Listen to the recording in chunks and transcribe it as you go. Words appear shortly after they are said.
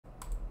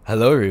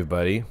Hello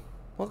everybody,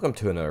 welcome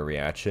to another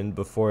reaction.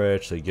 Before I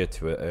actually get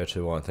to it, I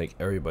actually want to thank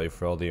everybody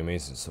for all the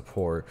amazing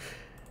support.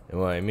 And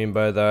what I mean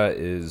by that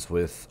is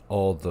we're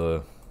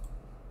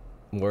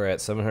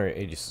at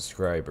 780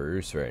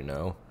 subscribers right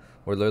now.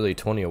 We're literally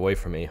 20 away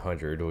from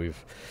 800.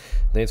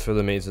 Thanks for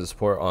the amazing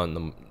support on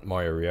the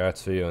Mario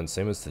Reacts video, and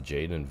same as the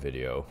Jaden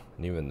video,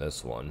 and even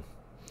this one.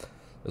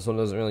 This one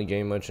doesn't really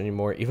gain much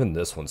anymore. Even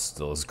this one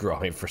still is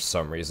growing for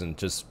some reason,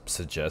 just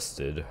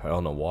suggested. I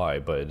don't know why,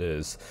 but it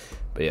is.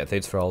 But yeah,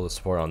 thanks for all the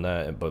support on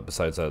that. But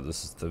besides that,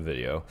 this is the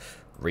video.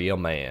 Real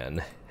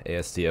Man,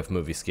 ASDF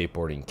movie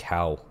skateboarding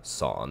cow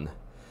song.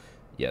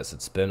 Yes,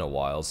 it's been a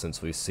while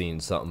since we've seen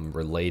something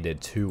related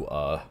to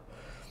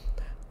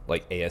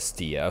like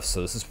ASDF,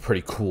 so this is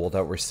pretty cool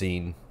that we're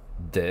seeing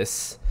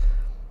this.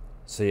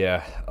 So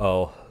yeah,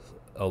 I'll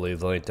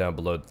leave the link down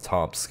below to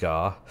Tom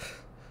Ska,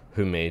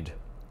 who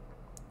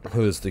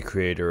is the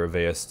creator of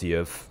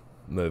ASDF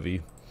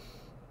movie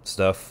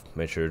stuff.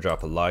 Make sure to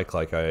drop a like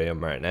I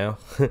am right now.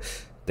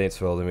 Thanks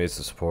for all the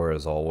amazing support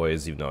as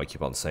always, even though I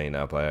keep on saying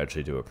that, but I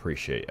actually do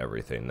appreciate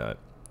everything that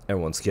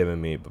everyone's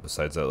given me. But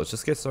besides that, let's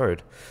just get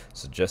started.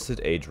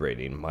 Suggested age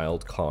rating: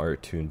 mild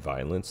cartoon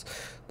violence.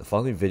 The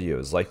following video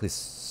is likely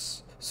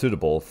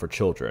suitable for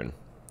children.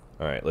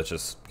 Alright, let's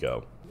just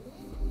go.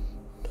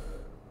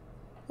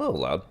 Oh,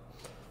 loud.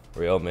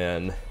 Real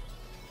Man.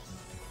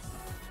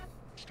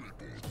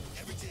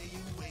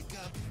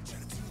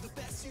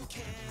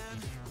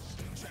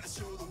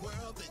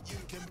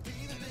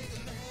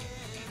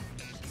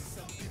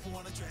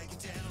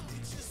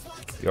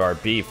 You are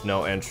beef,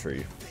 no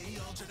entry.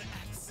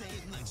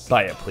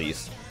 Buy it,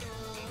 please.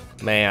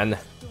 Man.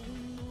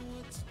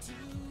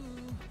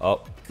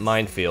 Oh,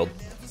 minefield.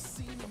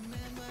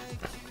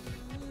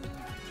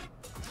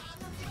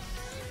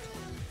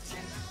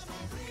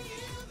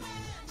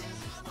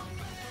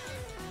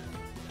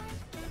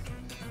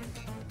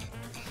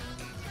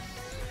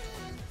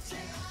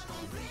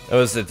 It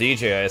was the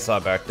DJ I saw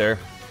back there.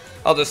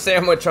 Oh, the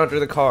sandwich under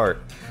the car.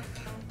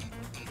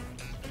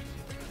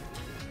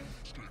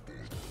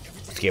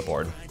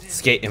 Skateboard.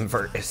 Skate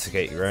invert.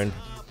 Skate run.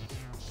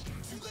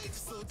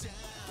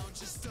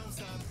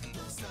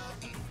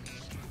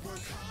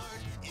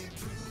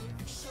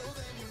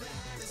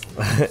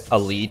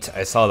 Elite.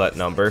 I saw that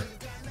number.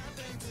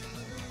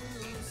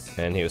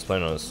 And he was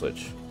playing on a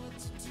Switch.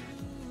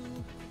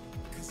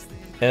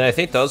 And I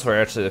think those were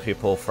actually the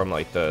people from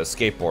like the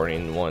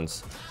skateboarding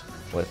ones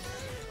with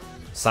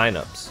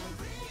signups.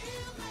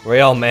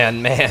 Real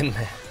Man.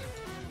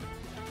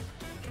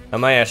 I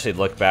might actually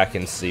look back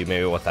and see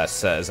maybe what that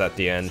says at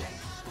the end.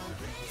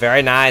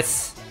 Very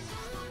nice.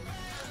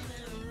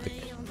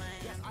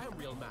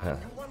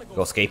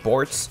 Go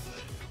skateboards.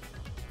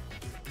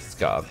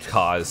 Ska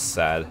is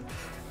sad.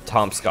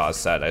 Tom Ska is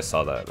sad. I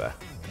saw that.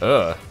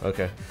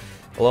 Okay.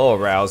 A little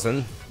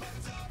arousing.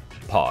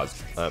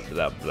 Pause.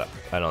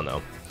 I don't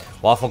know.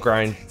 Waffle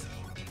grind.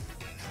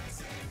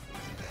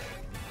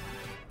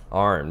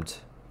 Armed.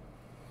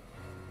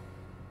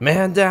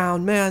 Man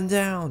down, man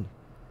down.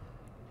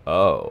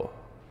 Oh.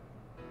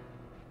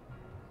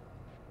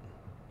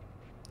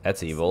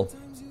 That's evil.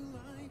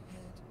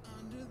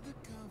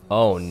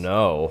 Oh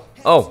no.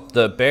 Oh,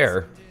 the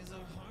bear.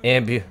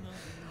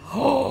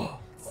 Oh.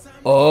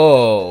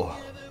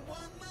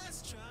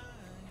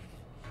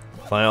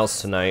 Finals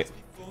tonight.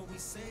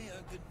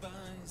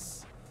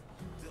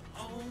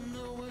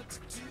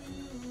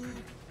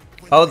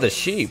 Oh, the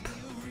sheep.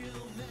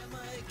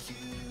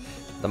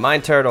 The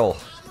mine turtle.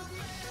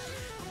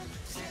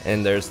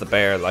 And there's the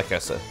bear, like I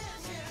said.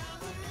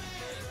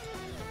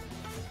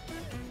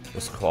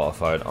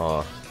 Disqualified,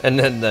 aw. And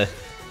then the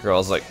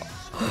girl's like,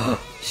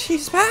 oh,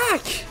 she's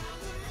back!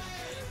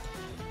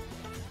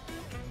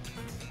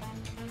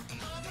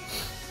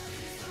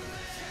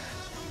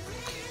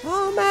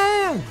 Oh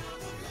man!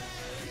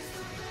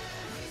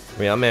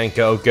 Real Man,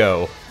 go,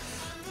 go.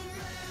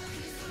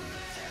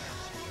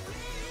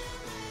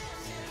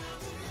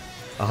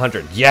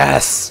 $100,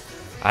 yes!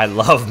 I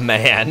love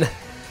Man.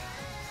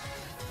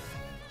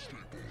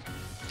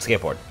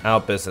 Skateboard.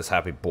 Out of business,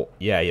 happy boy.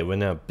 Yeah, you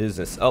went out of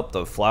business. Up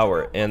the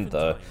flower and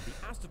the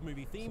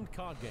asdfmovie themed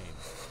card game.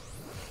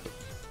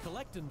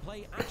 Collect and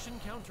play action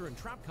counter and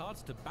trap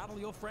cards to battle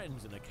your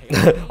friends in a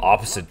chaotic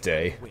opposite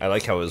day. I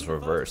like how it was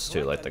reversed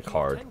too, like the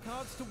card. 10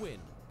 cards to win.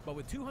 But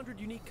with 200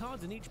 unique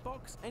cards in each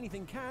box,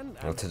 anything can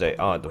Well, today,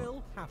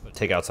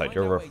 take outside.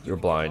 You're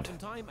blind.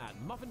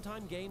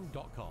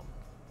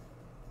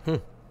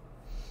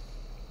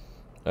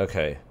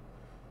 Okay.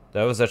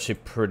 That was actually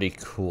pretty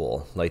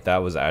cool. Like, that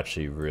was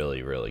actually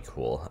really, really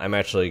cool. I'm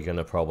actually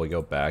gonna probably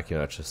go back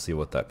and actually see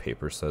what that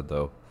paper said,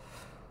 though.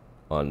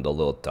 On the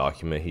little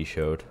document he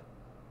showed.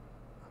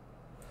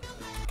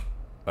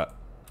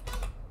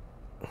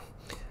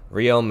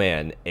 Real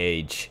Man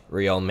age.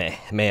 Real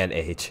man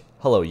age.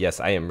 Hello, yes,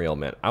 I am Real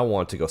Man. I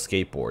want to go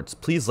skateboards.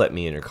 Please let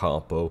me in your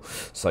combo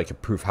so I can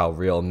prove how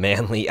real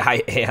manly I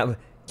am.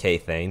 Okay,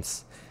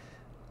 thanks.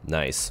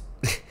 Nice.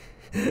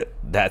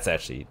 That's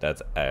actually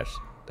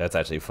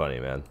funny,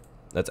 man.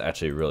 That's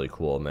actually really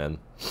cool, man.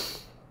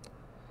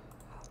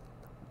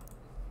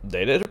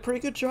 they did a pretty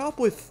good job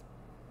with.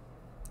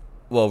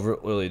 Well,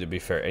 really, to be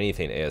fair,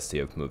 anything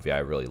ASDF movie I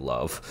really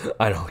love.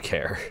 I don't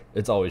care.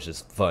 It's always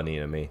just funny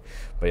to me.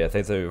 But yeah,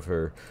 thanks everyone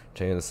for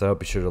checking this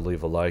out. Be sure to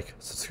leave a like,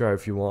 subscribe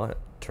if you want,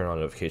 turn on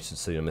notifications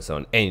so you don't miss out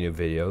on any new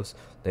videos.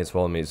 Thanks for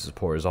all the amazing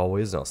support as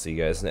always, and I'll see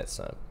you guys next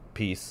time.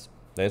 Peace.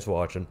 Thanks for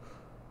watching.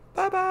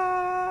 Bye-bye.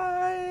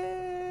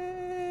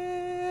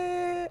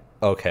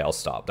 Okay, I'll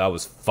stop. That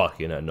was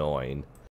fucking annoying.